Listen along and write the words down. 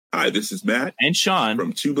Hi, this is Matt and Sean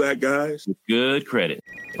from Two Black Guys with Good Credit.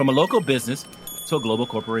 From a local business to a global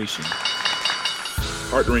corporation.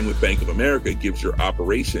 Partnering with Bank of America gives your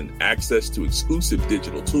operation access to exclusive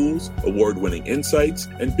digital tools, award-winning insights,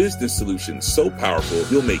 and business solutions so powerful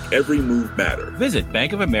you'll make every move matter. Visit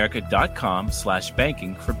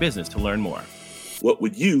bankofamerica.com/banking for business to learn more. What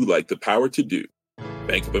would you like the power to do?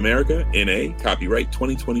 Bank of America, N.A., copyright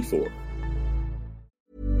 2024.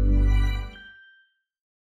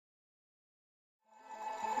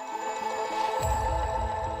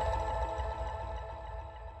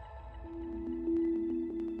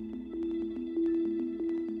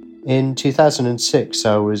 In 2006,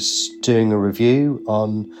 I was doing a review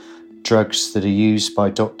on drugs that are used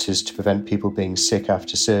by doctors to prevent people being sick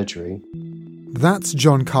after surgery. That's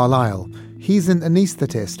John Carlisle. He's an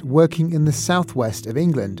anaesthetist working in the southwest of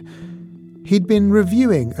England. He'd been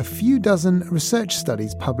reviewing a few dozen research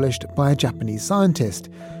studies published by a Japanese scientist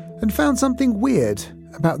and found something weird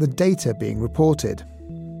about the data being reported.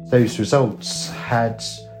 Those results had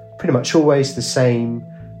pretty much always the same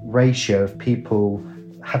ratio of people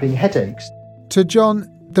having headaches. To John,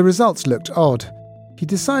 the results looked odd. He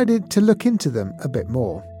decided to look into them a bit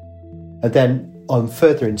more. And then on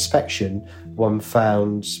further inspection, one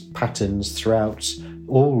found patterns throughout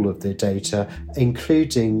all of the data,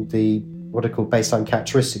 including the what are called baseline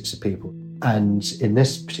characteristics of people. And in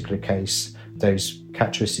this particular case, those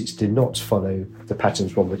characteristics did not follow the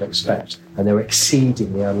patterns one would expect, and they were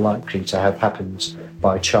exceedingly unlikely to have happened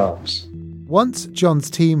by chance. Once John's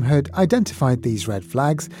team had identified these red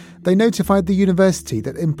flags, they notified the university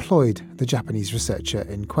that employed the Japanese researcher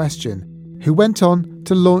in question, who went on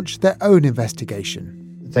to launch their own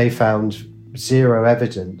investigation. They found zero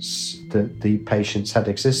evidence that the patients had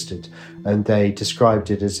existed, and they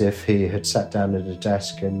described it as if he had sat down at a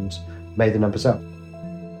desk and made the numbers up.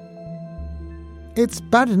 It's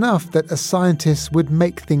bad enough that a scientist would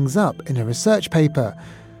make things up in a research paper.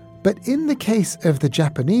 But in the case of the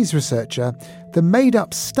Japanese researcher, the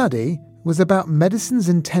made-up study was about medicines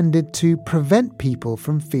intended to prevent people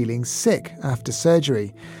from feeling sick after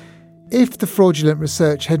surgery. If the fraudulent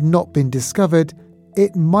research had not been discovered,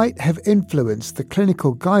 it might have influenced the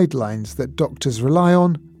clinical guidelines that doctors rely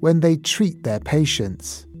on when they treat their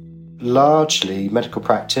patients. Largely, medical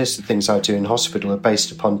practice, the things I do in hospital, are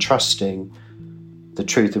based upon trusting the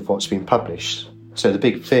truth of what's been published. So the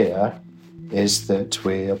big fear is that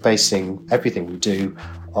we are basing everything we do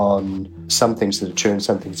on some things that are true and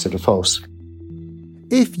some things that are false.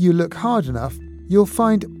 If you look hard enough, you'll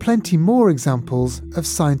find plenty more examples of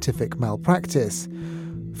scientific malpractice.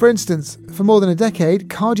 For instance, for more than a decade,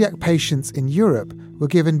 cardiac patients in Europe were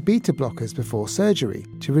given beta blockers before surgery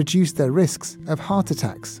to reduce their risks of heart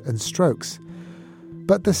attacks and strokes.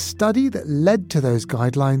 But the study that led to those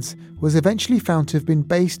guidelines was eventually found to have been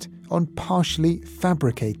based on partially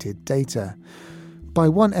fabricated data. By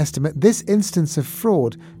one estimate, this instance of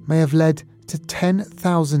fraud may have led to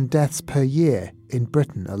 10,000 deaths per year in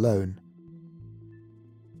Britain alone.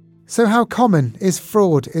 So how common is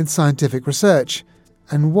fraud in scientific research?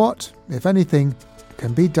 And what, if anything,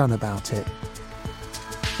 can be done about it?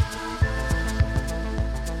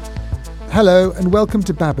 Hello and welcome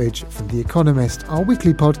to Babbage from The Economist, our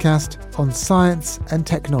weekly podcast on science and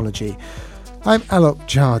technology. I'm Alok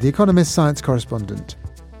Jha, The Economist science correspondent.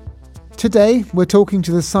 Today, we're talking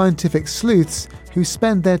to the scientific sleuths who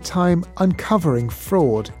spend their time uncovering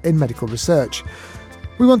fraud in medical research.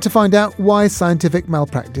 We want to find out why scientific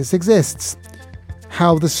malpractice exists,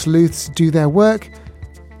 how the sleuths do their work,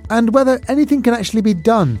 and whether anything can actually be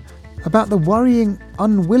done about the worrying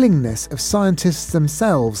unwillingness of scientists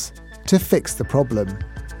themselves to fix the problem.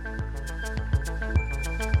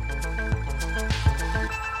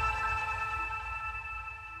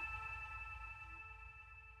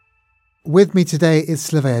 With me today is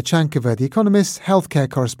Slavea Chankova, The Economist's healthcare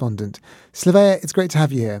correspondent. Slavea, it's great to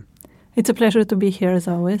have you here. It's a pleasure to be here as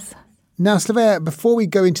always. Now, Slavea, before we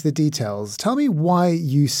go into the details, tell me why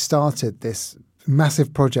you started this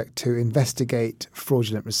massive project to investigate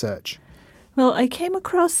fraudulent research. Well, I came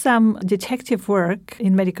across some detective work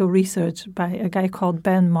in medical research by a guy called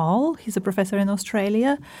Ben Moll. He's a professor in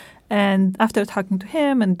Australia. And after talking to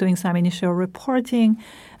him and doing some initial reporting,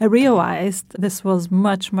 I realized this was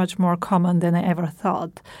much, much more common than I ever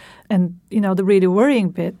thought. And, the really worrying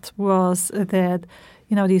bit was that,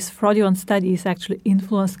 these fraudulent studies actually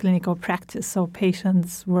influenced clinical practice. So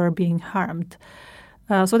patients were being harmed.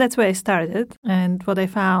 So that's where I started. And what I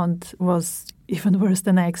found was even worse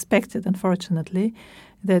than I expected, unfortunately,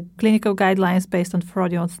 that clinical guidelines based on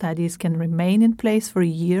fraudulent studies can remain in place for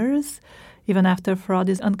years, even after fraud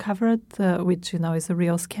is uncovered, which, is a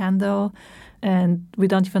real scandal. And we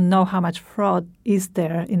don't even know how much fraud is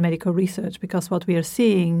there in medical research, because what we are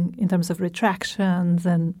seeing in terms of retractions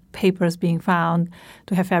and papers being found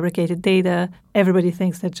to have fabricated data, everybody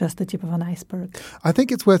thinks that's just the tip of an iceberg. I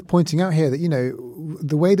think it's worth pointing out here that,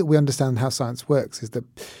 the way that we understand how science works is that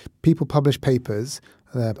people publish papers,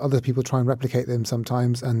 other people try and replicate them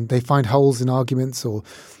sometimes, and they find holes in arguments or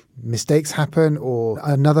mistakes happen, or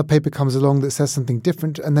another paper comes along that says something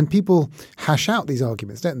different, and then people hash out these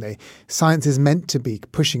arguments, don't they? Science is meant to be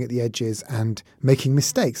pushing at the edges and making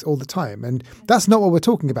mistakes all the time, and that's not what we're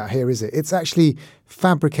talking about here, is it? It's actually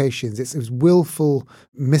fabrications, it's willful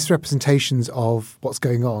misrepresentations of what's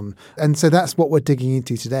going on, and so that's what we're digging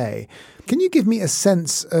into today. Can you give me a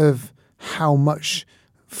sense of how much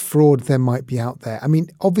fraud there might be out there? I mean,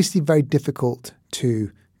 obviously very difficult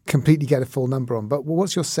to completely get a full number on, but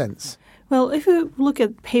what's your sense? Well, if you look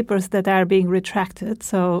at papers that are being retracted,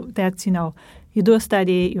 so that's, you do a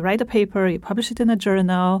study, you write a paper, you publish it in a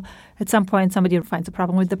journal. At some point, somebody finds a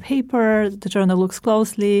problem with the paper, the journal looks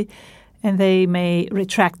closely, and they may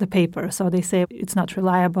retract the paper. So they say it's not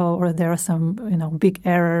reliable, or there are some, big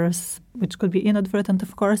errors, which could be inadvertent,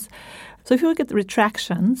 of course. So if you look at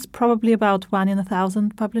retractions, probably about 1 in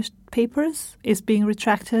 1,000 published papers is being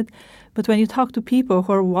retracted. But when you talk to people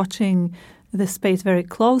who are watching this space very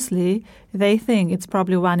closely, they think it's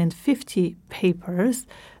probably 1 in 50 papers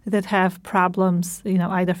that have problems,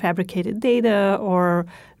 either fabricated data or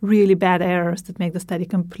really bad errors that make the study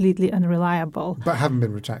completely unreliable. But haven't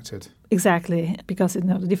been retracted. Exactly, because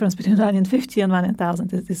the difference between 1 in 50 and 1 in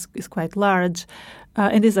 1,000 is quite large.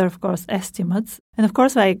 And these are, of course, estimates. And of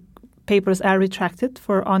course, papers are retracted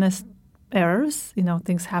for honest errors,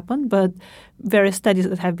 things happen. But various studies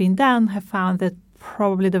that have been done have found that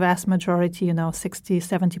probably the vast majority,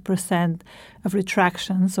 60-70% of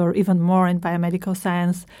retractions, or even more in biomedical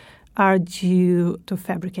science, are due to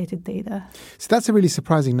fabricated data. So that's a really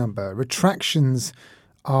surprising number. Retractions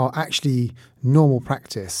are actually normal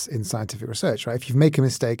practice in scientific research, right? If you make a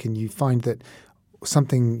mistake and you find that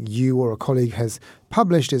something you or a colleague has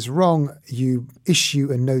published is wrong, you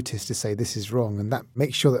issue a notice to say this is wrong, and that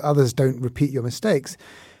makes sure that others don't repeat your mistakes.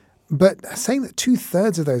 But saying that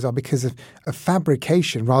 2/3 of those are because of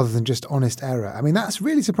fabrication rather than just honest error, I mean, that's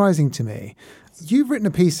really surprising to me. You've written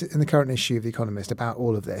a piece in the current issue of The Economist about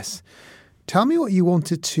all of this. Tell me what you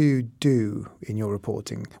wanted to do in your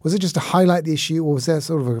reporting. Was it just to highlight the issue, or was there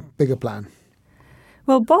sort of a bigger plan?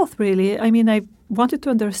 Well, both, really. I mean, I wanted to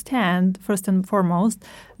understand, first and foremost,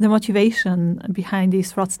 the motivation behind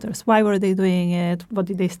these fraudsters. Why were they doing it? What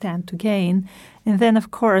did they stand to gain? And then, of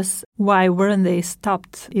course, why weren't they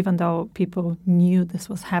stopped, even though people knew this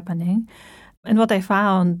was happening? And what I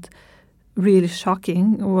found really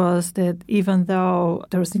shocking was that even though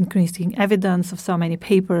there was increasing evidence of so many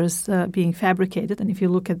papers being fabricated, and if you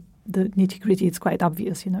look at the nitty-gritty, it's quite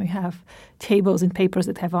obvious. You have tables in papers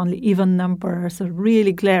that have only even numbers, or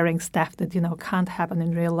really glaring stuff that, can't happen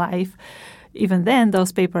in real life. Even then,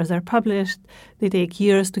 those papers are published. They take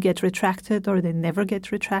years to get retracted, or they never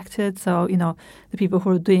get retracted. So, the people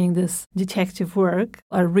who are doing this detective work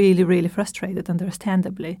are really, really frustrated,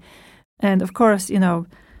 understandably. And of course,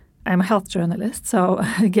 I'm a health journalist, so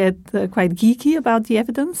I get quite geeky about the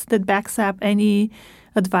evidence that backs up any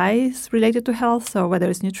advice related to health, so whether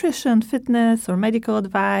it's nutrition, fitness, or medical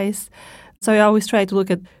advice. So I always try to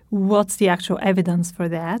look at what's the actual evidence for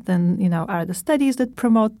that, and, are the studies that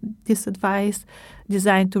promote this advice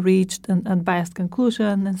designed to reach an unbiased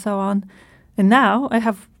conclusion, and so on. And now I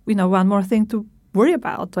have, one more thing to worry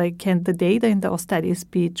about. Can the data in those studies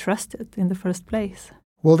be trusted in the first place?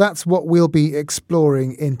 Well, that's what we'll be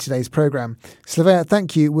exploring in today's programme. Slavea,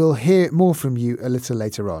 thank you. We'll hear more from you a little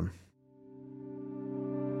later on.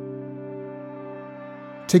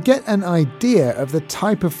 To get an idea of the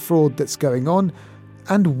type of fraud that's going on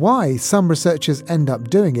and why some researchers end up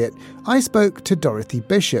doing it, I spoke to Dorothy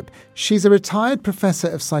Bishop. She's a retired professor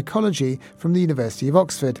of psychology from the University of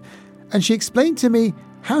Oxford, and she explained to me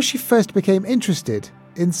how she first became interested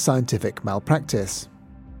in scientific malpractice.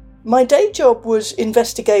 My day job was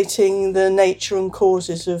investigating the nature and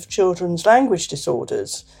causes of children's language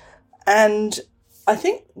disorders, and I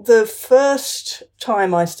think the first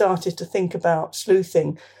time I started to think about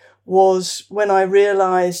sleuthing was when I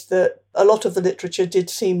realised that a lot of the literature did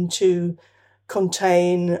seem to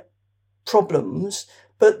contain problems,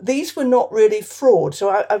 but these were not really fraud.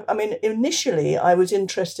 So, I mean, initially I was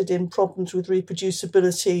interested in problems with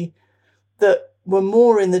reproducibility that were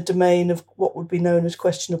more in the domain of what would be known as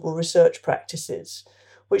questionable research practices,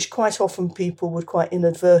 which quite often people would quite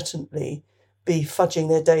inadvertently be fudging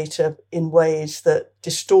their data in ways that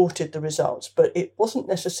distorted the results. But it wasn't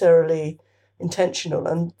necessarily intentional.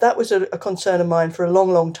 And that was a concern of mine for a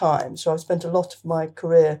long, long time. So I've spent a lot of my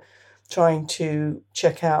career trying to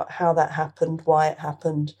check out how that happened, why it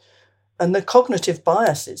happened, and the cognitive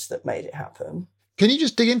biases that made it happen. Can you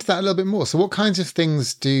just dig into that a little bit more? So what kinds of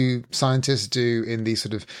things do scientists do in the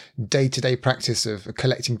sort of day-to-day practice of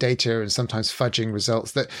collecting data and sometimes fudging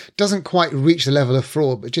results that doesn't quite reach the level of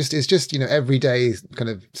fraud, but just is just, everyday kind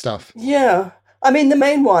of stuff? Yeah. I mean, the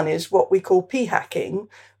main one is what we call p-hacking,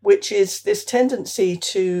 which is this tendency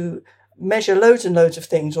to measure loads and loads of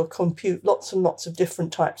things or compute lots and lots of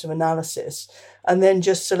different types of analysis and then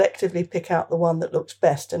just selectively pick out the one that looks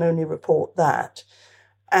best and only report that.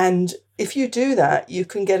 And if you do that, you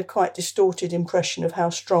can get a quite distorted impression of how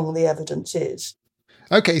strong the evidence is.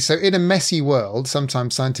 Okay, so in a messy world,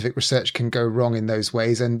 sometimes scientific research can go wrong in those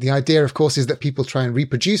ways. And the idea, of course, is that people try and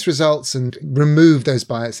reproduce results and remove those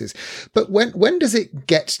biases. But when does it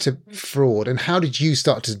get to fraud, and how did you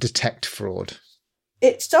start to detect fraud?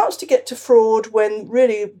 It starts to get to fraud when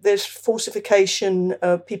really there's falsification.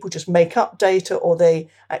 People just make up data or they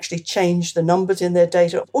actually change the numbers in their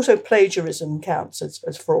data. Also, plagiarism counts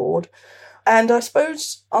as fraud. And I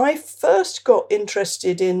suppose I first got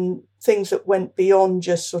interested in things that went beyond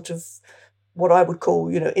just sort of what I would call,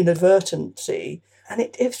 inadvertency. And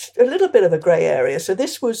it's a little bit of a grey area. So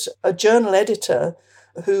this was a journal editor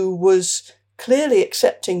who was clearly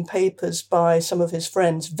accepting papers by some of his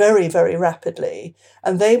friends very, very rapidly.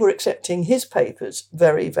 And they were accepting his papers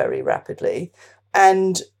very, very rapidly.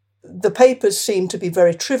 And the papers seemed to be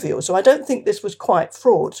very trivial. So I don't think this was quite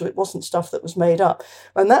fraud. So it wasn't stuff that was made up.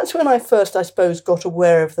 And that's when I first, I suppose, got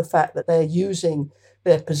aware of the fact that they're using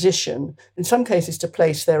their position, in some cases, to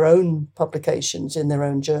place their own publications in their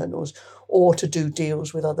own journals or to do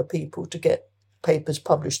deals with other people to get papers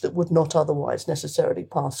published that would not otherwise necessarily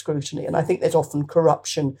pass scrutiny. And I think there's often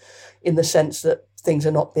corruption in the sense that things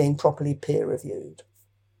are not being properly peer reviewed.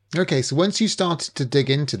 Okay, so once you started to dig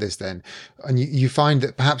into this then, and you find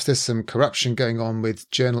that perhaps there's some corruption going on with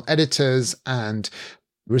journal editors and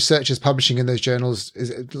researchers publishing in those journals, is,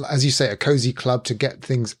 as you say, a cozy club to get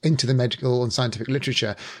things into the medical and scientific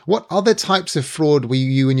literature. What other types of fraud were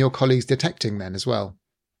you and your colleagues detecting then as well?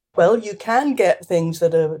 Well, you can get things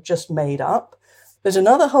that are just made up. There's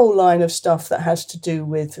another whole line of stuff that has to do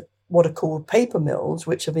with what are called paper mills,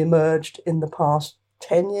 which have emerged in the past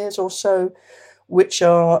 10 years or so, which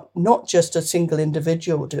are not just a single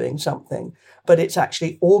individual doing something, but it's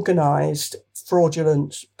actually organised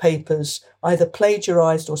fraudulent papers, either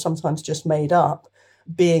plagiarised or sometimes just made up,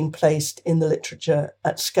 being placed in the literature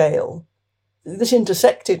at scale. This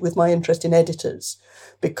intersected with my interest in editors,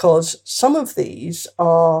 because some of these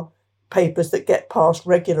are papers that get past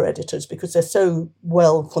regular editors because they're so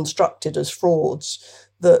well constructed as frauds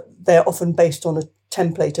that they're often based on a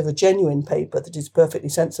template of a genuine paper that is perfectly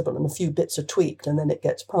sensible and a few bits are tweaked and then it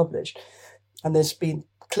gets published. And there's been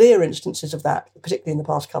clear instances of that, particularly in the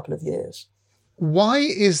past couple of years. Why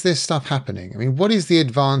is this stuff happening? I mean, what is the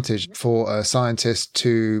advantage for a scientist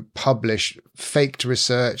to publish faked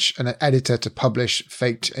research and an editor to publish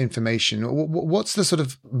faked information? What's the sort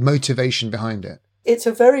of motivation behind it? It's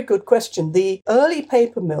a very good question. The early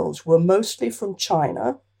paper mills were mostly from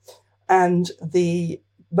China, and the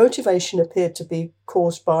motivation appeared to be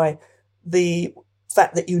caused by the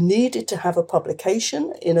fact that you needed to have a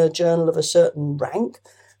publication in a journal of a certain rank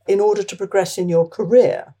in order to progress in your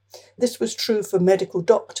career. This was true for medical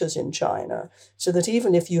doctors in China, so that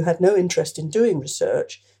even if you had no interest in doing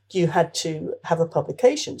research, you had to have a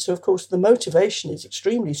publication. So, of course, the motivation is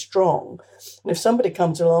extremely strong. And if somebody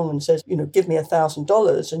comes along and says, give me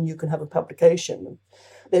 $1,000 and you can have a publication,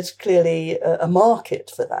 there's clearly a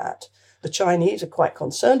market for that. The Chinese are quite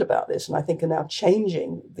concerned about this, and I think are now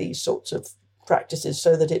changing these sorts of practices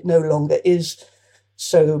so that it no longer is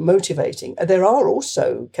so motivating. There are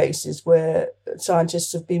also cases where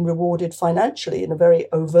scientists have been rewarded financially in a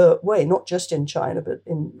very overt way, not just in China, but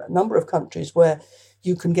in a number of countries where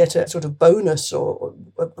you can get a sort of bonus or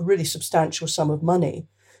a really substantial sum of money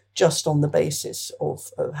just on the basis of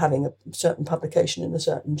having a certain publication in a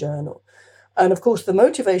certain journal. And of course, the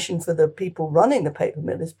motivation for the people running the paper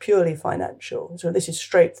mill is purely financial. So this is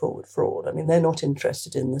straightforward fraud. I mean, they're not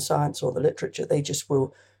interested in the science or the literature. They just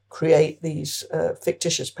will create these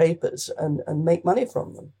fictitious papers and make money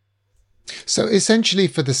from them. So essentially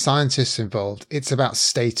for the scientists involved, it's about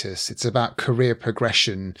status, it's about career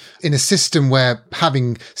progression in a system where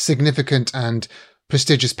having significant and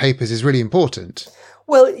prestigious papers is really important.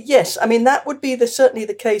 Well, yes. I mean, that would be certainly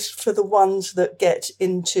the case for the ones that get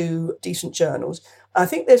into decent journals. I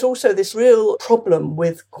think there's also this real problem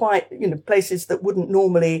with quite, places that wouldn't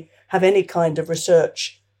normally have any kind of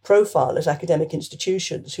research profile as academic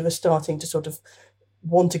institutions who are starting to sort of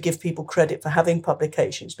want to give people credit for having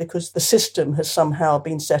publications, because the system has somehow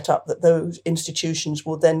been set up that those institutions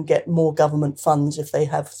will then get more government funds if they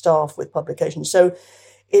have staff with publications. So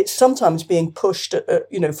it's sometimes being pushed,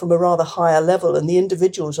 from a rather higher level, and the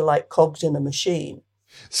individuals are like cogs in a machine.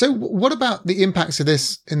 So what about the impacts of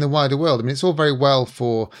this in the wider world? I mean, it's all very well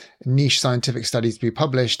for niche scientific studies to be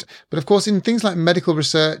published, but of course, in things like medical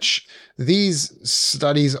research, these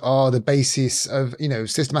studies are the basis of,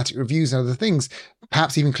 systematic reviews and other things,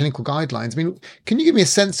 perhaps even clinical guidelines. I mean, can you give me a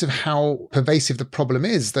sense of how pervasive the problem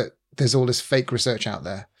is that there's all this fake research out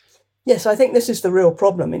there? Yes, I think this is the real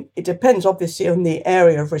problem. It depends, obviously, on the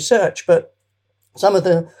area of research, but some of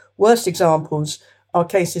the worst examples are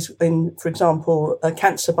cases in, for example,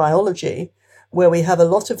 cancer biology, where we have a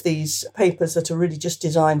lot of these papers that are really just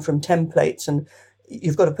designed from templates, and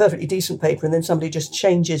you've got a perfectly decent paper and then somebody just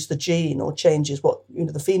changes the gene or changes what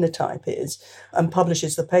the phenotype is and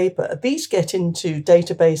publishes the paper. These get into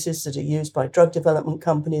databases that are used by drug development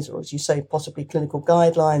companies, or as you say, possibly clinical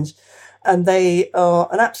guidelines, and they are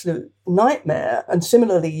an absolute nightmare. And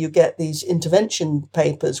similarly, you get these intervention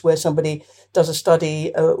papers where somebody does a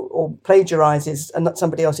study or plagiarizes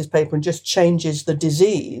somebody else's paper and just changes the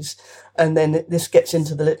disease. And then this gets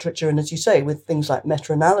into the literature. And as you say, with things like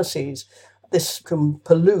meta-analyses, this can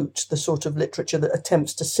pollute the sort of literature that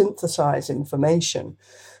attempts to synthesize information.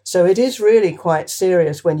 So it is really quite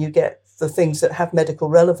serious when you get the things that have medical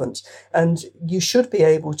relevance. And you should be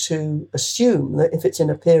able to assume that if it's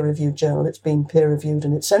in a peer-reviewed journal, it's been peer-reviewed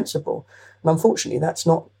and it's sensible. And unfortunately, that's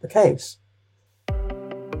not the case.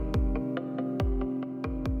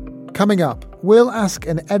 Coming up, we'll ask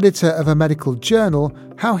an editor of a medical journal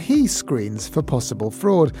how he screens for possible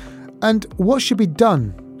fraud and what should be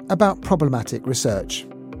done about problematic research.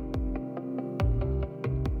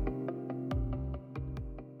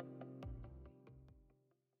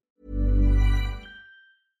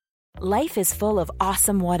 Life is full of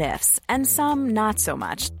awesome what-ifs, and some not so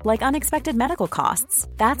much, like unexpected medical costs.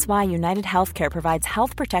 That's why United Healthcare provides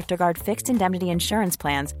Health Protector Guard fixed indemnity insurance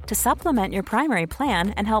plans to supplement your primary plan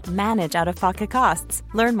and help manage out-of-pocket costs.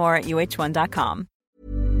 Learn more at uh1.com.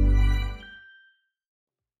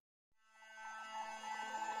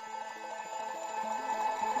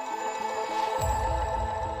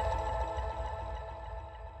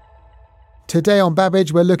 Today on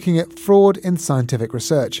Babbage, we're looking at fraud in scientific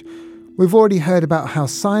research. We've already heard about how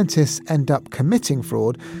scientists end up committing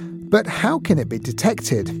fraud, but how can it be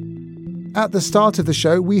detected? At the start of the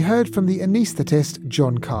show, we heard from the anaesthetist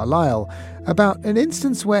John Carlisle about an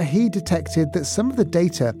instance where he detected that some of the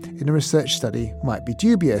data in a research study might be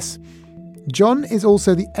dubious. John is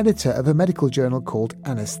also the editor of a medical journal called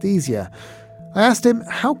Anesthesia. I asked him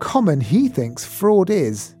how common he thinks fraud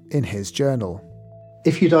is in his journal.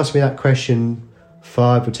 If you'd asked me that question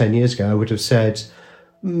 5 or 10 years ago, I would have said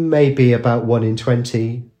maybe about 1 in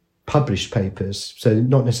 20 published papers. So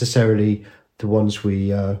not necessarily the ones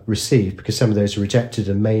we receive, because some of those are rejected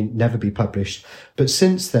and may never be published. But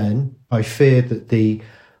since then, I fear that the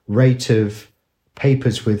rate of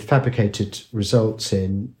papers with fabricated results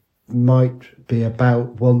in might be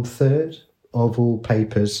about 1/3 of all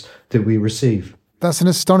papers that we receive. That's an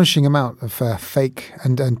astonishing amount of fake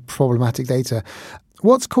and problematic data.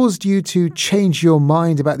 What's caused you to change your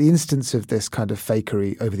mind about the instance of this kind of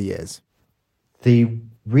fakery over the years? The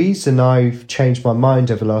reason I've changed my mind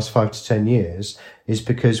over the last 5 to 10 years is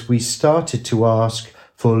because we started to ask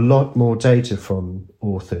for a lot more data from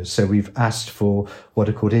authors. So we've asked for what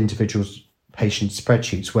are called individual patient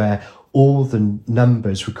spreadsheets, where all the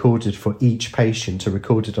numbers recorded for each patient are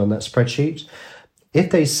recorded on that spreadsheet. If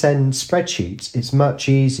they send spreadsheets, it's much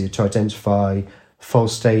easier to identify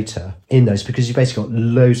false data in those, because you basically got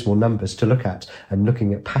loads more numbers to look at and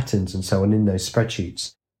looking at patterns and so on in those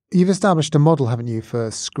spreadsheets. You've established a model, haven't you,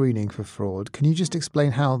 for screening for fraud. Can you just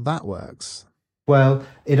explain how that works? Well,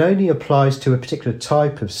 it only applies to a particular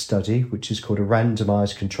type of study, which is called a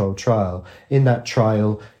randomised controlled trial. In that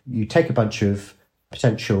trial, you take a bunch of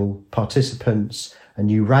potential participants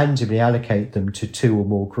and you randomly allocate them to 2 or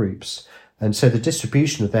more groups. And so the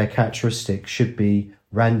distribution of their characteristics should be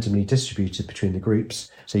randomly distributed between the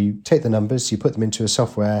groups. So you take the numbers, you put them into a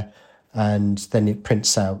software, and then it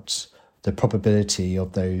prints out the probability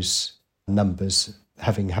of those numbers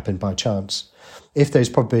having happened by chance. If those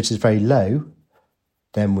probabilities are very low,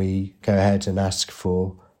 then we go ahead and ask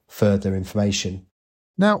for further information.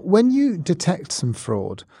 Now, when you detect some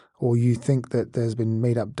fraud, or you think that there's been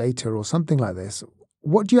made up data or something like this,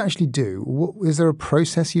 what do you actually do? Is there a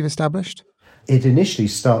process you've established? It initially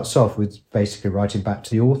starts off with basically writing back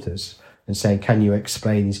to the authors and saying, can you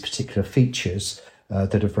explain these particular features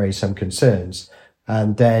that have raised some concerns.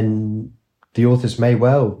 And then the authors may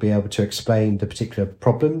well be able to explain the particular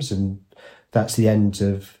problems, and that's the end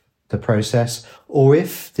of the process. Or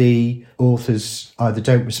if the authors either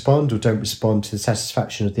don't respond or don't respond to the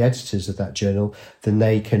satisfaction of the editors of that journal, then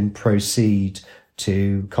they can proceed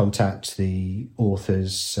to contact the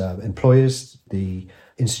authors' employers, the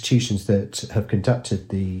institutions that have conducted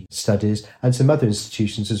the studies, and some other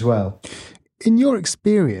institutions as well. In your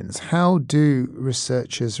experience, how do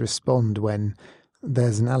researchers respond when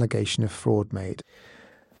there's an allegation of fraud made?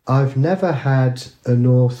 I've never had an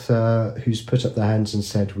author who's put up their hands and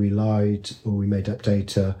said we lied, or we made up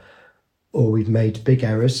data, or we've made big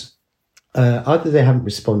errors. Either they haven't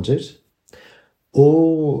responded,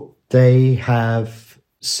 or they have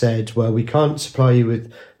said, well, we can't supply you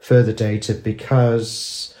with further data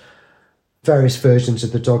because various versions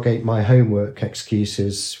of the dog ate my homework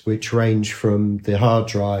excuses, which range from the hard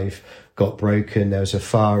drive got broken, there was a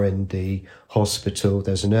fire in the hospital,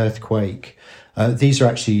 there's an earthquake. These are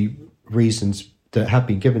actually reasons that have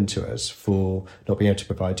been given to us for not being able to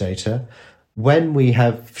provide data. When we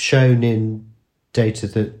have shown in data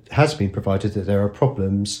that has been provided that there are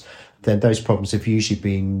problems, then those problems have usually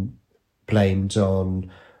been blamed on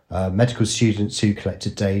medical students who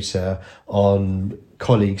collected data, on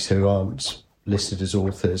colleagues who aren't listed as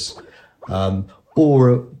authors,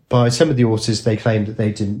 or by some of the authors, they claim that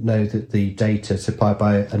they didn't know that the data supplied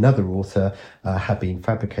by another author had been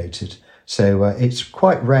fabricated. So it's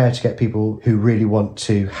quite rare to get people who really want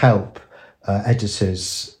to help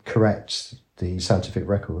editors correct the scientific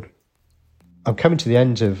record. I'm coming to the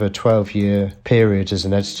end of a 12-year period as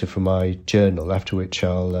an editor for my journal, after which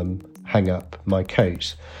I'll hang up my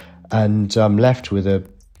coat. And I'm left with a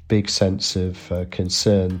big sense of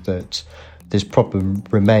concern that this problem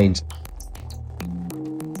remains.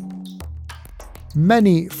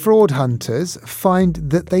 Many fraud hunters find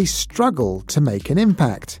that they struggle to make an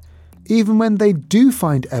impact, even when they do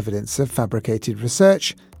find evidence of fabricated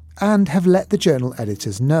research and have let the journal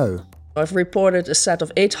editors know. I've reported a set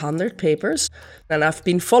of 800 papers, and I've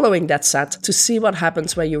been following that set to see what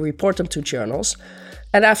happens when you report them to journals.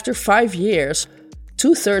 And after 5 years,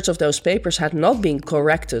 2/3 of those papers had not been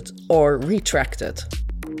corrected or retracted.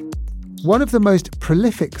 One of the most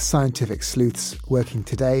prolific scientific sleuths working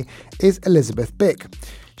today is Elizabeth Bick.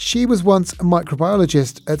 She was once a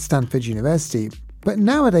microbiologist at Stanford University, but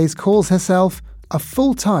nowadays calls herself a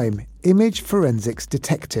full-time image forensics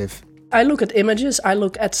detective. I look at images, I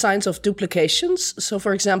look at signs of duplications. So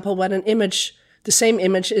for example, when an image, the same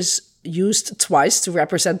image is used twice to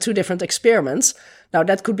represent two different experiments. Now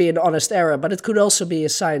that could be an honest error, but it could also be a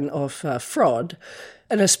sign of fraud.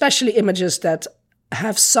 And especially images that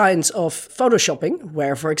have signs of photoshopping,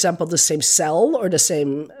 where, for example, the same cell or the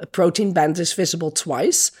same protein band is visible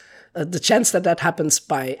twice. The chance that that happens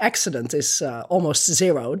by accident is almost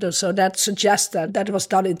zero. So that suggests that that was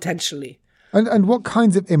done intentionally. And what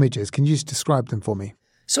kinds of images? Can you just describe them for me?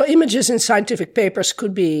 So images in scientific papers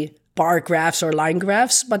could be bar graphs or line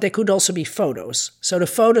graphs, but they could also be photos. So the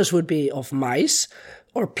photos would be of mice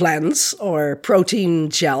or plants or protein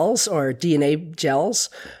gels or DNA gels,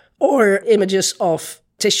 or images of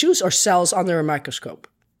tissues or cells under a microscope.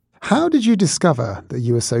 How did you discover that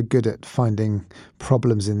you were so good at finding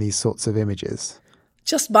problems in these sorts of images?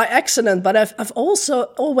 Just by accident, but I've also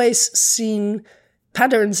always seen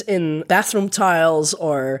patterns in bathroom tiles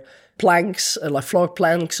or planks, like floor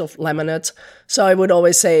planks of laminate. So I would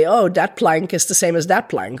always say, oh, that plank is the same as that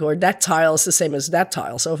plank, or that tile is the same as that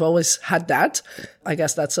tile. So I've always had that. I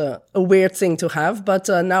guess that's a weird thing to have, but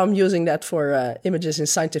now I'm using that for images in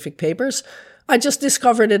scientific papers. I just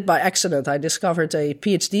discovered it by accident. I discovered a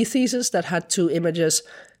PhD thesis that had two images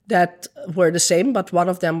that were the same, but one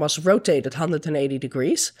of them was rotated 180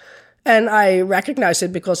 degrees. And I recognized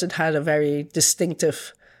it because it had a very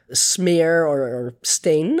distinctive smear or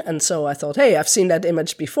stain. And so I thought, hey, I've seen that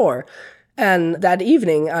image before. And that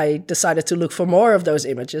evening, I decided to look for more of those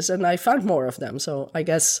images, and I found more of them. So I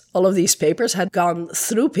guess all of these papers had gone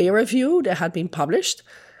through peer review. They had been published,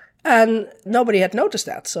 and nobody had noticed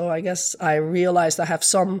that. So I guess I realized I have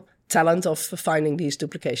some talent of finding these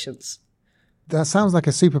duplications. That sounds like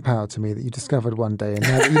a superpower to me that you discovered one day,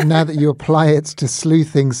 and now that you apply it to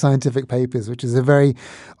sleuthing scientific papers, which is a very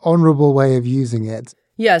honourable way of using it.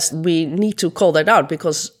 Yes, we need to call that out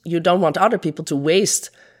because you don't want other people to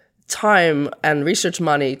waste time and research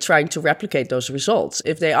money trying to replicate those results.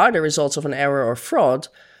 If they are the results of an error or fraud,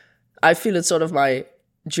 I feel it's sort of my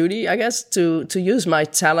duty, I guess, to use my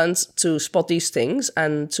talent to spot these things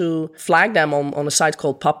and to flag them on a site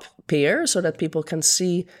called PubPeer so that people can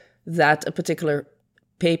see that a particular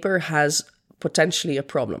paper has potentially a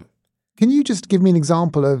problem. Can you just give me an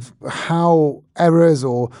example of how errors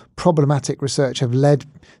or problematic research have led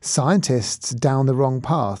scientists down the wrong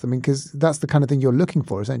path? I mean, because that's the kind of thing you're looking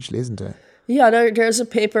for, essentially, isn't it? Yeah, there's a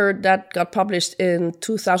paper that got published in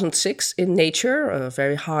 2006 in Nature, a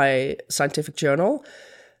very high scientific journal.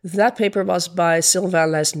 That paper was by Sylvain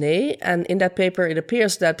Lesnay, and in that paper it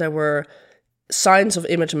appears that there were signs of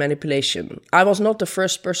image manipulation. I was not the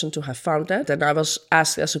first person to have found that, and I was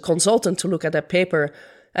asked as a consultant to look at that paper,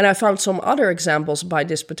 and I found some other examples by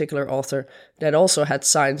this particular author that also had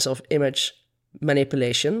signs of image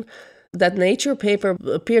manipulation. That Nature paper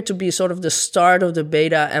appeared to be sort of the start of the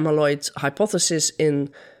beta amyloid hypothesis in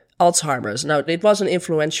Alzheimer's. Now, it was an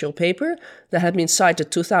influential paper that had been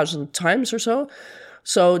cited 2,000 times or so.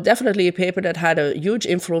 So definitely a paper that had a huge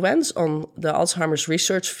influence on the Alzheimer's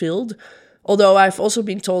research field. Although I've also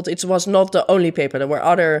been told it was not the only paper. There were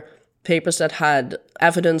other papers that had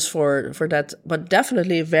evidence for that, but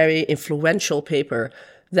definitely a very influential paper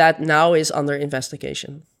that now is under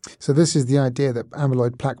investigation. So this is the idea that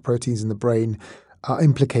amyloid plaque proteins in the brain are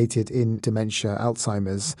implicated in dementia,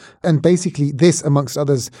 Alzheimer's. And basically this, amongst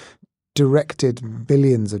others, directed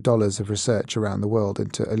billions of dollars of research around the world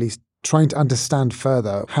into at least trying to understand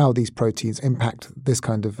further how these proteins impact this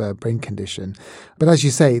kind of brain condition. But as you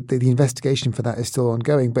say, the investigation for that is still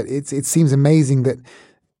ongoing. But it seems amazing that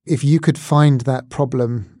if you could find that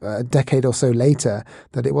problem a decade or so later,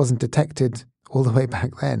 that it wasn't detected all the way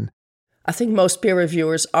back then. I think most peer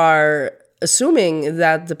reviewers are assuming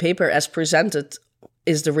that the paper as presented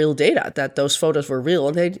is the real data, that those photos were real.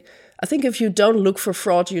 And I think if you don't look for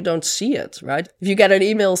fraud, you don't see it, right? If you get an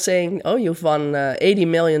email saying, oh, you've won $80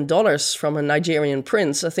 million from a Nigerian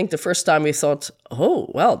prince, I think the first time we thought, oh,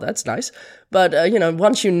 well, that's nice. But,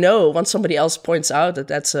 once somebody else points out that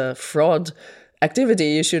that's a fraud activity,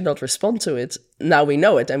 you should not respond to it. Now we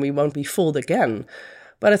know it and we won't be fooled again.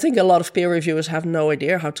 But I think a lot of peer reviewers have no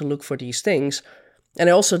idea how to look for these things. And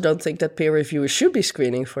I also don't think that peer reviewers should be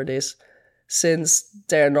screening for this, since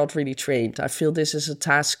they're not really trained. I feel this is a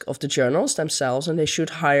task of the journals themselves, and they should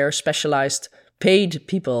hire specialized paid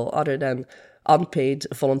people other than unpaid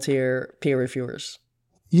volunteer peer reviewers.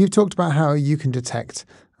 You've talked about how you can detect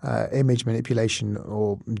image manipulation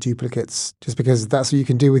or duplicates just because that's what you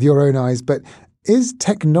can do with your own eyes. But is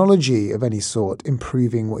technology of any sort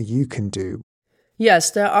improving what you can do?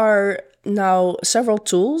 Yes, there are now several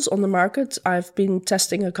tools on the market. I've been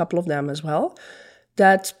testing a couple of them as well,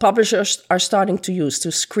 that publishers are starting to use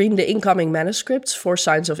to screen the incoming manuscripts for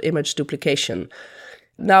signs of image duplication.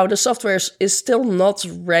 Now, the software is still not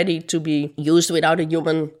ready to be used without a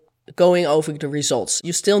human going over the results.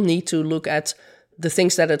 You still need to look at the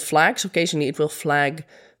things that it flags. Occasionally, it will flag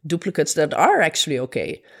duplicates that are actually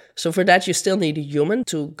okay. So for that, you still need a human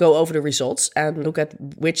to go over the results and look at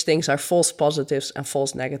which things are false positives and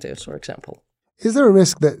false negatives, for example. Is there a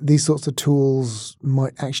risk that these sorts of tools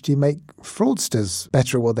might actually make fraudsters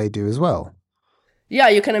better at what they do as well? Yeah,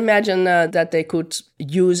 you can imagine that they could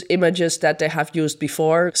use images that they have used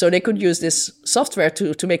before. So they could use this software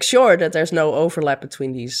to make sure that there's no overlap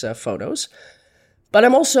between these photos. But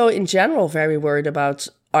I'm also, in general, very worried about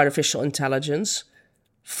artificial intelligence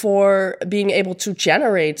for being able to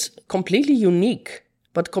generate completely unique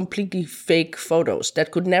but completely fake photos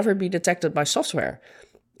that could never be detected by software.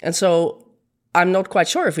 And so I'm not quite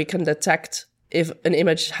sure if we can detect if an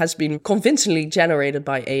image has been convincingly generated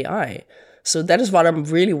by AI. So that is what I'm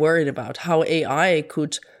really worried about, how AI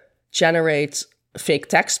could generate fake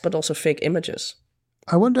text, but also fake images.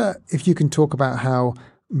 I wonder if you can talk about how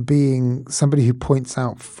being somebody who points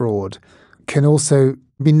out fraud can also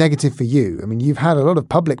be negative for you. I mean, you've had a lot of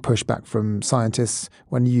public pushback from scientists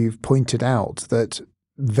when you've pointed out that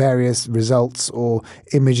various results or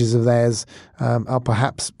images of theirs are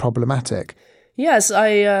perhaps problematic. Yes,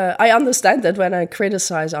 I understand that when I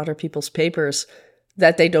criticize other people's papers,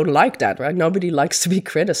 that they don't like that, right? Nobody likes to be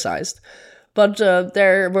criticized. But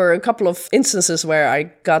there were a couple of instances where I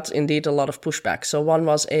got indeed a lot of pushback. So one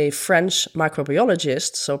was a French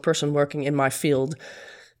microbiologist, so a person working in my field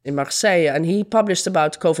in Marseille, and he published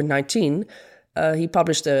about COVID-19. He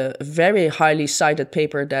published a very highly cited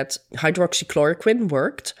paper that hydroxychloroquine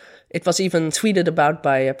worked. It was even tweeted about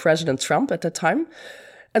by President Trump at that time.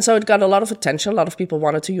 And so it got a lot of attention. A lot of people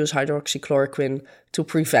wanted to use hydroxychloroquine to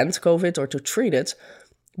prevent COVID or to treat it.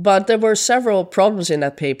 But there were several problems in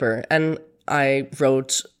that paper, and I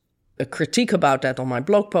wrote a critique about that on my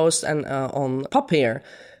blog post and on PubPeer.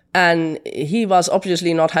 And he was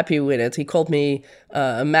obviously not happy with it. He called me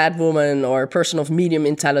a mad woman or a person of medium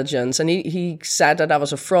intelligence. And he said that I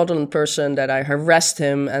was a fraudulent person, that I harassed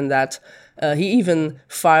him, and that he even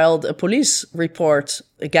filed a police report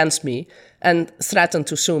against me. and threatened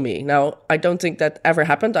to sue me. Now, I don't think that ever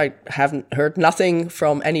happened. I haven't heard nothing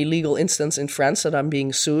from any legal instance in France that I'm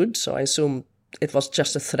being sued, so I assume it was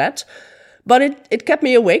just a threat. But it kept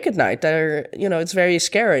me awake at night. It's very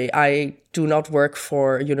scary. I do not work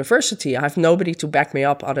for a university. I have nobody to back me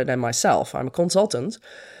up other than myself. I'm a consultant.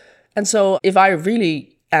 And so if I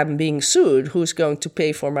really am being sued, who's going to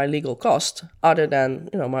pay for my legal cost other than,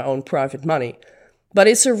 my own private money? But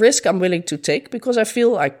it's a risk I'm willing to take because I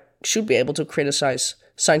feel I should be able to criticize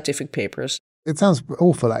scientific papers. It sounds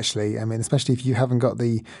awful, actually. I mean, especially if you haven't got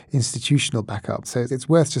the institutional backup. So it's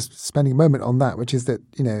worth just spending a moment on that, which is that,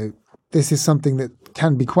 this is something that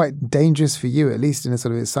can be quite dangerous for you, at least in a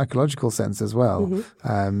sort of psychological sense as well,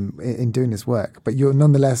 in doing this work. But you're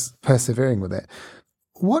nonetheless persevering with it.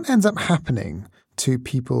 What ends up happening to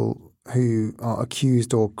people who are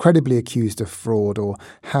accused or credibly accused of fraud or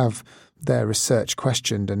have their research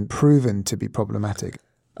questioned and proven to be problematic?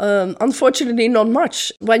 Unfortunately, not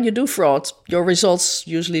much. When you do fraud, your results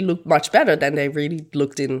usually look much better than they really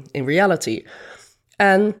looked in reality.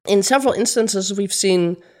 And in several instances, we've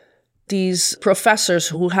seen these professors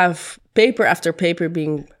who have paper after paper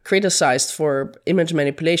being criticized for image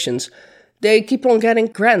manipulations. They keep on getting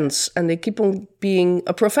grants and they keep on being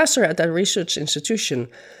a professor at that research institution.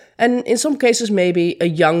 And in some cases, maybe a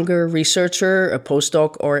younger researcher, a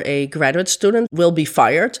postdoc, or a graduate student will be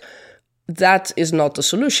fired. That is not the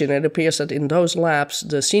solution. It appears that in those labs,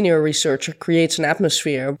 the senior researcher creates an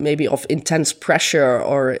atmosphere maybe of intense pressure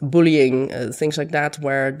or bullying, things like that,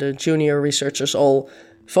 where the junior researchers all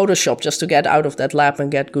Photoshop just to get out of that lab and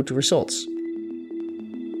get good results.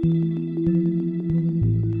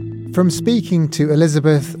 From speaking to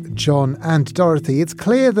Elizabeth, John, and Dorothy, it's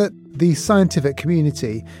clear that the scientific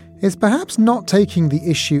community is perhaps not taking the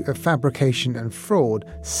issue of fabrication and fraud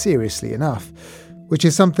seriously enough, which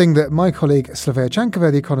is something that my colleague Slavea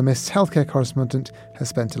Chankova, The Economist's healthcare correspondent, has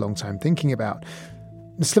spent a long time thinking about.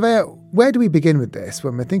 Slavea, where do we begin with this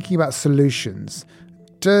when we're thinking about solutions?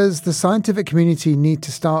 Does the scientific community need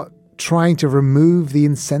to start trying to remove the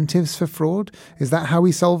incentives for fraud? Is that how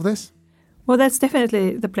we solve this? Well, that's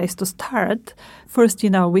definitely the place to start. First,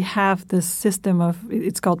 we have this system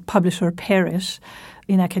it's called publish or perish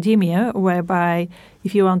in academia, whereby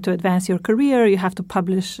if you want to advance your career, you have to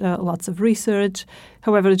publish lots of research.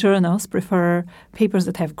 However, journals prefer papers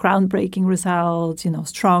that have groundbreaking results,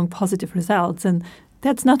 strong positive results. And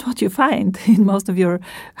that's not what you find in most of your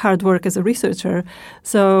hard work as a researcher.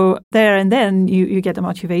 So there and then you get a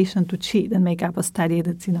motivation to cheat and make up a study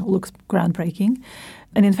that looks groundbreaking.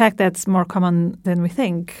 And in fact, that's more common than we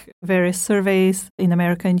think. Various surveys in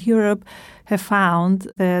America and Europe have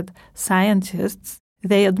found that scientists,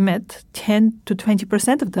 they admit 10 to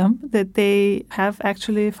 20% of them that they have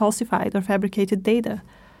actually falsified or fabricated data.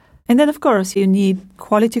 And then, of course, you need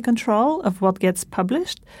quality control of what gets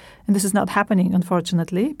published. And this is not happening,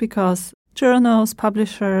 unfortunately, because journals,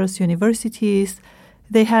 publishers, universities,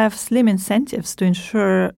 they have slim incentives to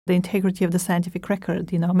ensure the integrity of the scientific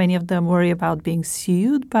record. Many of them worry about being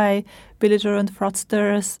sued by belligerent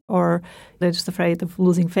fraudsters, or they're just afraid of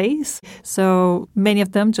losing face. So many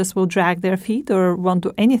of them just will drag their feet or won't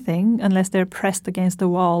do anything unless they're pressed against the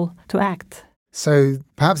wall to act. So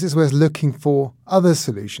perhaps it's worth looking for other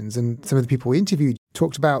solutions. And some of the people we interviewed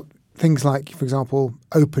talked about things like, for example,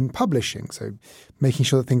 open publishing. So making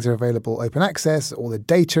sure that things are available open access, all the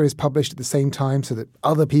data is published at the same time so that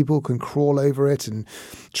other people can crawl over it and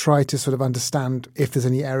try to sort of understand if there's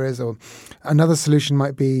any errors. Or another solution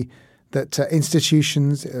might be that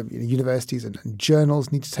institutions, universities and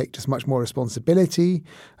journals need to take just much more responsibility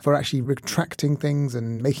for actually retracting things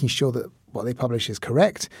and making sure that what they publish is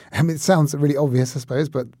correct. I mean, it sounds really obvious, I suppose,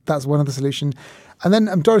 but that's one of the solutions. And then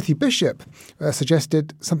Dorothy Bishop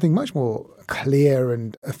suggested something much more clear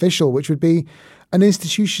and official, which would be an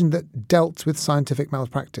institution that dealt with scientific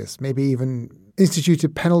malpractice, maybe even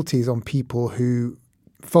instituted penalties on people who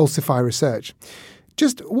falsify research.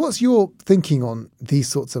 Just what's your thinking on these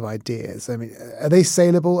sorts of ideas? I mean, are they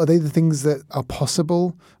saleable? Are they the things that are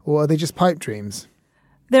possible, or are they just pipe dreams?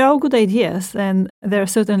 They're all good ideas, and they're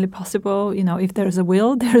certainly possible. If there's a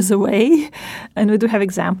will, there's a way. And we do have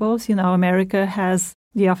examples. America has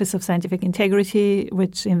the Office of Scientific Integrity,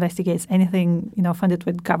 which investigates anything, funded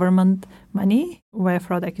with government money, where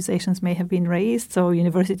fraud accusations may have been raised. So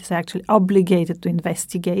universities are actually obligated to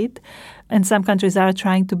investigate. And some countries are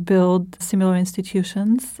trying to build similar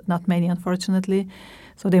institutions, not many, unfortunately.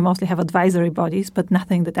 So they mostly have advisory bodies, but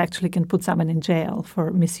nothing that actually can put someone in jail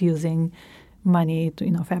for misusing money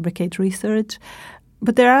to, fabricate research.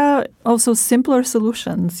 But there are also simpler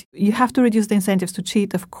solutions. You have to reduce the incentives to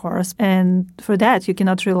cheat, of course. And for that, you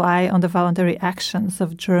cannot rely on the voluntary actions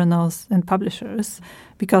of journals and publishers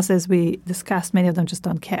because, as we discussed, many of them just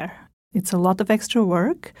don't care. It's a lot of extra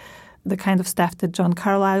work, the kind of stuff that John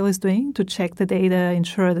Carlyle is doing to check the data,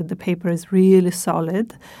 ensure that the paper is really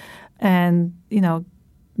solid. And,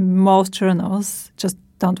 most journals just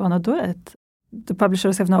don't want to do it. The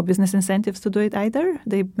publishers have no business incentives to do it either.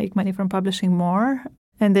 They make money from publishing more,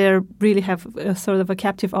 and they really have a sort of a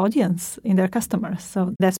captive audience in their customers.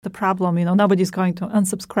 So that's the problem. Nobody's going to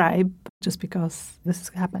unsubscribe just because this is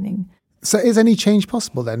happening. So is any change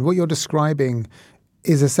possible then? What you're describing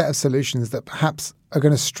is a set of solutions that perhaps are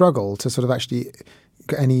going to struggle to sort of actually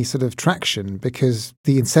get any sort of traction because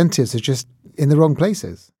the incentives are just in the wrong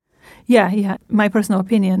places. Yeah. My personal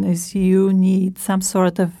opinion is you need some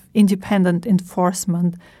sort of independent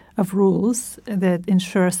enforcement of rules that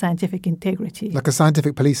ensure scientific integrity. Like a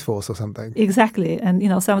scientific police force or something. Exactly. And,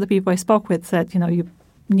 some of the people I spoke with said, you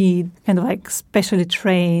need kind of like specially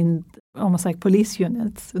trained, almost like police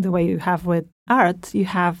units, the way you have with art. You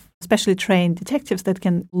have specially trained detectives that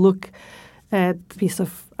can look at a piece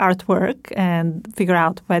of artwork and figure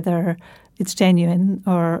out whether it's genuine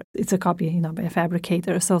or it's a copy, by a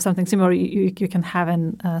fabricator. So something similar you can have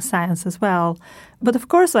in science as well. But of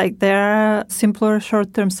course, there are simpler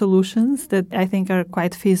short-term solutions that I think are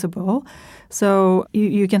quite feasible. So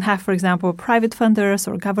you can have, for example, private funders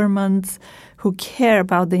or governments who care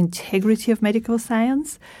about the integrity of medical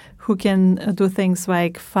science, who can do things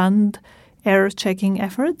like fund error-checking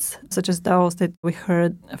efforts, such as those that we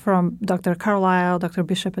heard from Dr. Carlyle, Dr.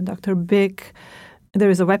 Bishop, and Dr. Bick. There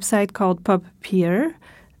is a website called PubPeer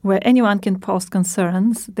where anyone can post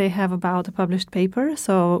concerns they have about a published paper.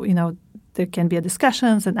 So, there can be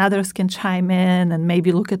discussions and others can chime in and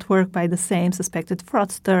maybe look at work by the same suspected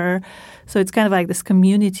fraudster. So it's kind of like this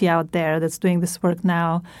community out there that's doing this work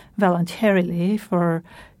now voluntarily for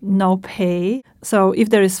no pay. So if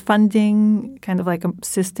there is funding, kind of like a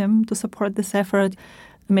system to support this effort,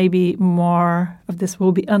 maybe more of this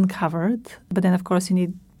will be uncovered. But then, of course, you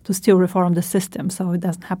need to still reform the system so it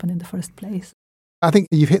doesn't happen in the first place. I think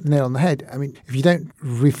you've hit the nail on the head. I mean, if you don't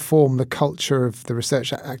reform the culture of the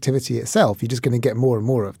research activity itself, you're just going to get more and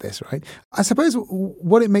more of this, right? I suppose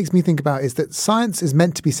what it makes me think about is that science is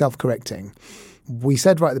meant to be self-correcting. We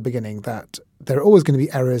said right at the beginning that there are always going to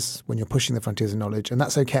be errors when you're pushing the frontiers of knowledge, and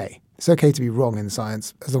that's okay. It's okay to be wrong in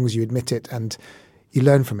science as long as you admit it and you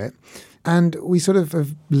learn from it. And we sort of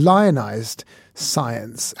have lionized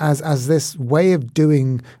science as this way of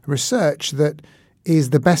doing research that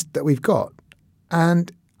is the best that we've got.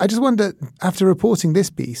 And I just wonder, after reporting this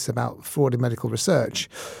piece about fraud in medical research,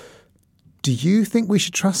 do you think we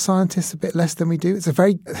should trust scientists a bit less than we do?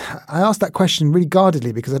 I asked that question really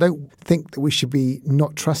guardedly because I don't think that we should be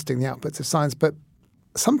not trusting the outputs of science. But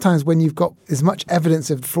sometimes when you've got as much evidence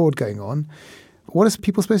of fraud going on, what are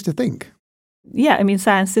people supposed to think? Yeah,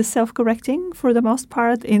 science is self-correcting for the most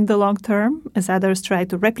part in the long term, as others try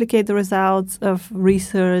to replicate the results of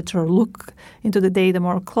research or look into the data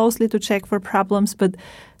more closely to check for problems. But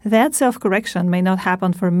that self-correction may not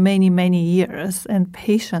happen for many, many years, and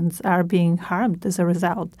patients are being harmed as a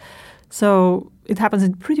result. So it happens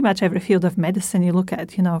in pretty much every field of medicine you look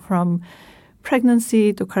at, from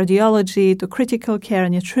pregnancy to cardiology to critical care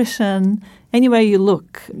and nutrition. Anywhere you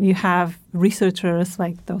look, you have researchers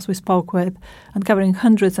like those we spoke with uncovering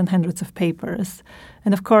hundreds and hundreds of papers.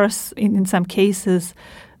 And of course, in some cases,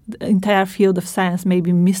 the entire field of science may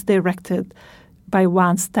be misdirected by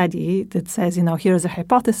one study that says, here's a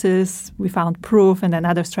hypothesis, we found proof, and then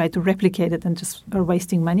others try to replicate it and just are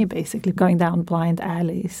wasting money, basically, going down blind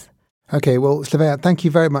alleys. Okay, well, Slivea, thank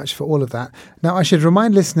you very much for all of that. Now, I should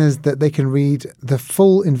remind listeners that they can read the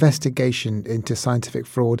full investigation into scientific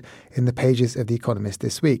fraud in the pages of The Economist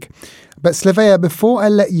this week. But Slivea, before I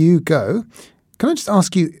let you go, can I just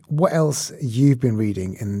ask you what else you've been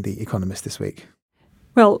reading in The Economist this week?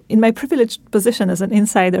 Well, in my privileged position as an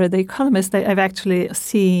insider at The Economist, I've actually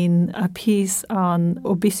seen a piece on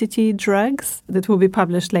obesity drugs that will be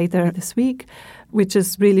published later this week, which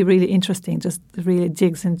is really, really interesting, just really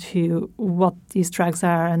digs into what these drugs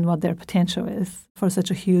are and what their potential is for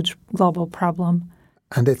such a huge global problem.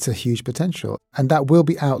 And it's a huge potential. And that will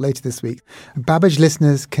be out later this week. Babbage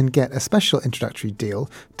listeners can get a special introductory deal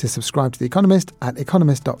to subscribe to The Economist at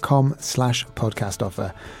economist.com/podcast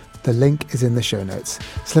offer. The link is in the show notes.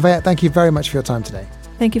 Slivea, thank you very much for your time today.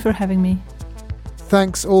 Thank you for having me.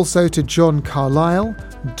 Thanks also to John Carlyle,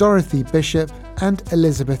 Dorothy Bishop, and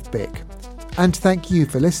Elizabeth Bick. And thank you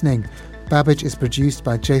for listening. Babbage is produced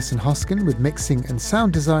by Jason Hoskin with mixing and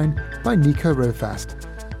sound design by Nico Rofast.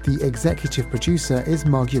 The executive producer is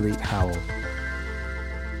Marguerite Howell.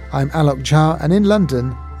 I'm Alok Jha, and in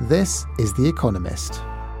London, this is The Economist.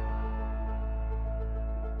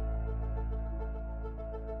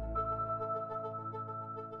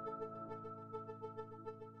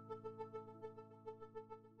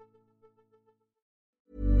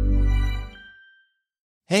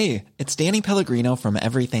 Hey, it's Danny Pellegrino from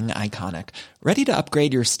Everything Iconic. Ready to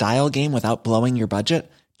upgrade your style game without blowing your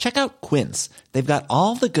budget? Check out Quince. They've got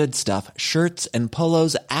all the good stuff, shirts and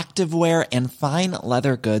polos, activewear, and fine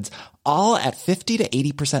leather goods, all at 50 to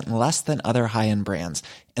 80% less than other high-end brands.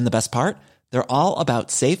 And the best part? They're all about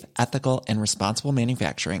safe, ethical, and responsible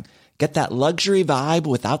manufacturing. Get that luxury vibe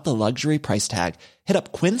without the luxury price tag. Hit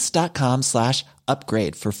up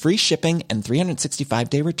quince.com/upgrade for free shipping and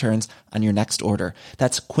 365-day returns on your next order.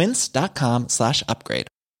 That's quince.com/upgrade.